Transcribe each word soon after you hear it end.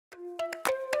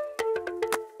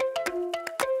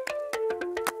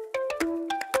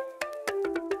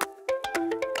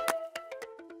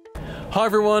Hi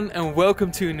everyone and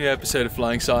welcome to a new episode of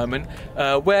Flying Simon,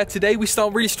 where today we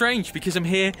start really strange because I'm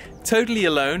here totally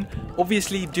alone.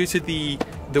 Obviously due to the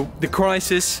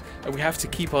crisis, we have to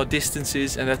keep our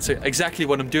distances, and that's exactly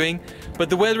what I'm doing. But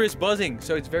the weather is buzzing,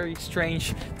 so it's very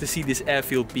strange to see this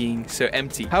airfield being so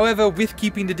empty. However, with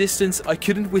keeping the distance, I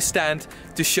couldn't withstand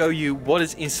to show you what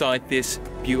is inside this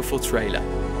beautiful trailer.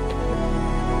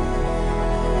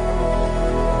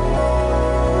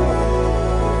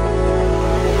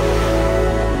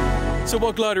 So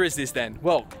what glider is this then?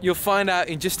 Well, you'll find out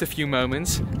in just a few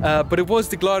moments, but it was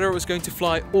the glider I was going to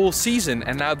fly all season,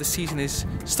 and now the season is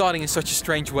starting in such a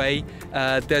strange way.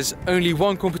 There's only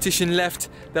one competition left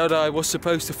that I was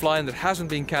supposed to fly and that hasn't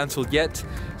been cancelled yet.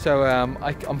 So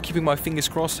I'm keeping my fingers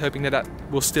crossed, hoping that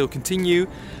will still continue.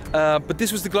 But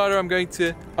this was the glider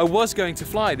I was going to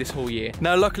fly this whole year.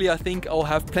 Now luckily I think I'll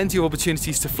have plenty of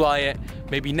opportunities to fly it,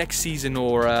 maybe next season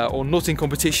or not in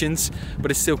competitions, but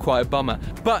it's still quite a bummer.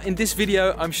 But in this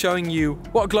video I'm showing you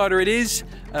what glider it is,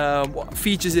 what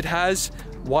features it has,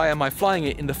 why am I flying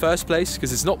it in the first place,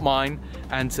 because it's not mine,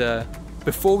 and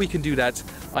before we can do that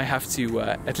I have to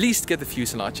at least get the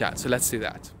fuselage out, so let's do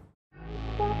that.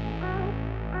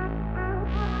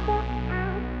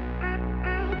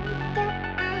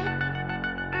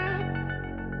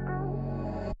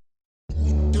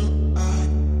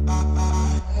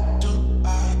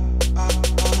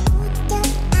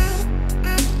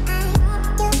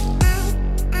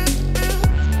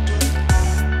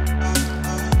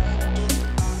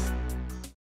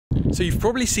 So you've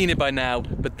probably seen it by now,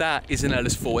 but that is an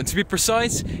LS4, and to be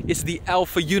precise, it's the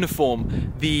Alpha Uniform,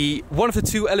 one of the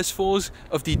two LS4s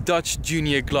of the Dutch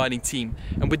junior gliding team.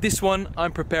 And with this one,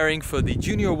 I'm preparing for the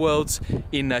Junior Worlds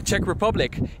in Czech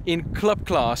Republic in club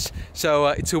class. So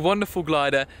it's a wonderful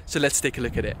glider, so let's take a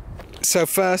look at it. So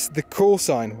first, the call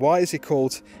sign. Why is it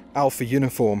called Alpha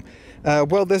Uniform?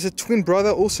 Well, there's a twin brother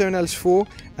also in LS4,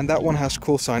 and that one has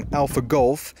call sign Alpha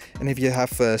Golf. And if you have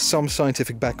some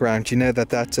scientific background, you know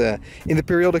that in the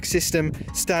periodic system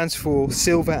stands for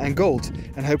silver and gold,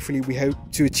 and hopefully we hope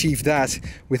to achieve that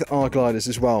with our gliders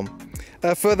as well.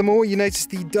 Furthermore, you notice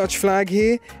the Dutch flag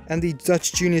here and the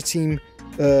Dutch junior team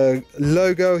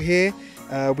logo here.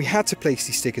 We had to place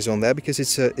these stickers on there because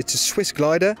it's a Swiss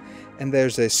glider, and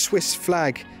there's a Swiss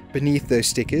flag beneath those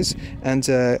stickers, and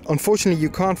unfortunately you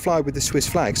can't fly with the Swiss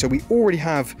flag, so we already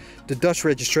have the Dutch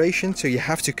registration, so you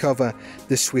have to cover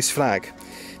the Swiss flag.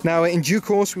 Now in due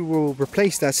course we will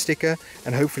replace that sticker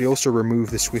and hopefully also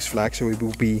remove the Swiss flag, so it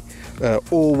will be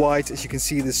all white. As you can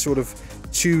see, there's sort of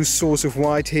two sorts of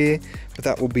white here, but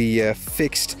that will be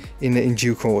fixed in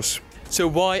due course. So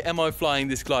why am I flying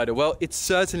this glider? Well, it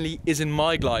certainly isn't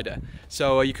my glider,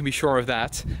 so you can be sure of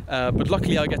that. But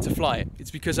luckily I get to fly it.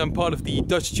 It's because I'm part of the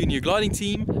Dutch junior gliding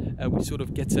team. We sort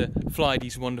of get to fly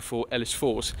these wonderful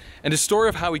LS4s. And the story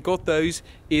of how we got those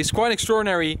is quite an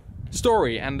extraordinary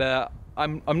story, and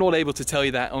I'm not able to tell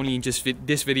you that only in just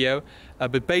this video.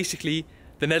 But basically,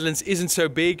 the Netherlands isn't so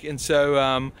big, and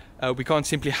so we can't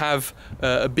simply have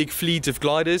a big fleet of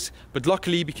gliders. But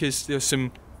luckily, because there's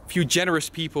some few generous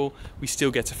people, we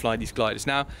still get to fly these gliders.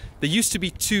 Now, there used to be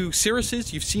two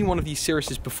Cirruses. You've seen one of these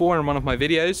Cirruses before in one of my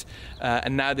videos,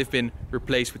 and now they've been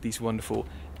replaced with these wonderful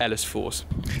LS4s.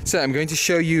 So I'm going to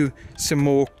show you some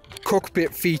more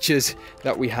cockpit features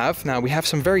that we have. Now, we have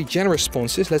some very generous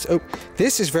sponsors.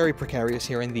 This is very precarious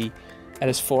here in the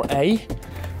LS4A.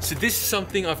 So this is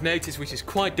something I've noticed which is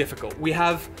quite difficult. We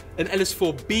have an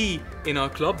LS4B in our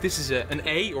club. This is an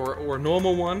A or a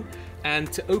normal one.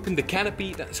 And to open the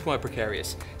canopy, that's quite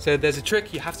precarious. So there's a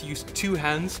trick, you have to use two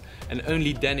hands, and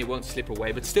only then it won't slip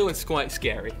away, but still it's quite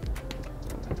scary.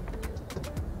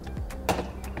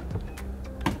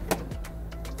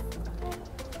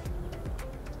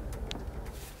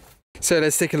 So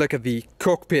let's take a look at the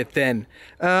cockpit then.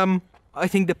 I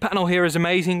think the panel here is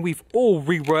amazing. We've all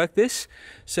reworked this.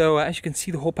 So as you can see,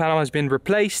 the whole panel has been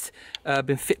replaced,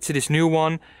 been fit to this new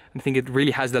one. I think it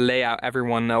really has the layout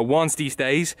everyone wants these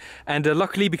days. And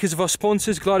luckily, because of our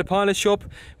sponsors, Glider Pilot Shop,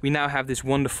 we now have this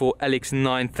wonderful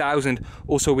LX9000,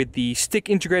 also with the stick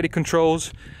integrated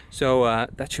controls. So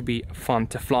that should be fun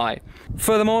to fly.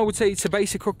 Furthermore, I would say it's a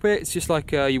basic cockpit. It's just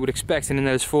like you would expect in an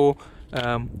LS4.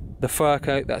 The fur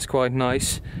coat, that's quite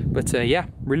nice. But yeah,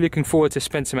 really looking forward to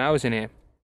spend some hours in here.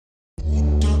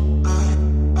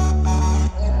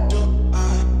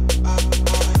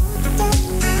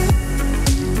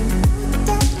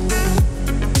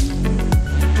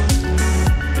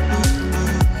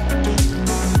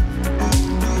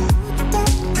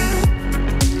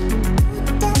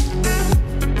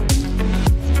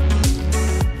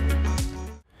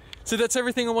 So that's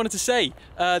everything I wanted to say.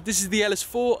 This is the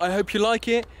LS4. I hope you like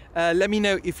it. Let me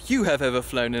know if you have ever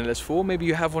flown an LS4. Maybe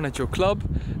you have one at your club.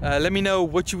 Let me know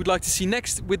what you would like to see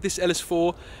next with this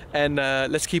LS4, and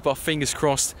let's keep our fingers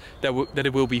crossed that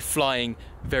it will be flying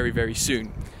very, very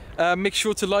soon. Make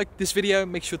sure to like this video,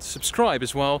 make sure to subscribe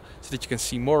as well so that you can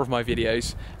see more of my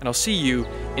videos, and I'll see you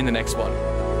in the next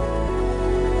one.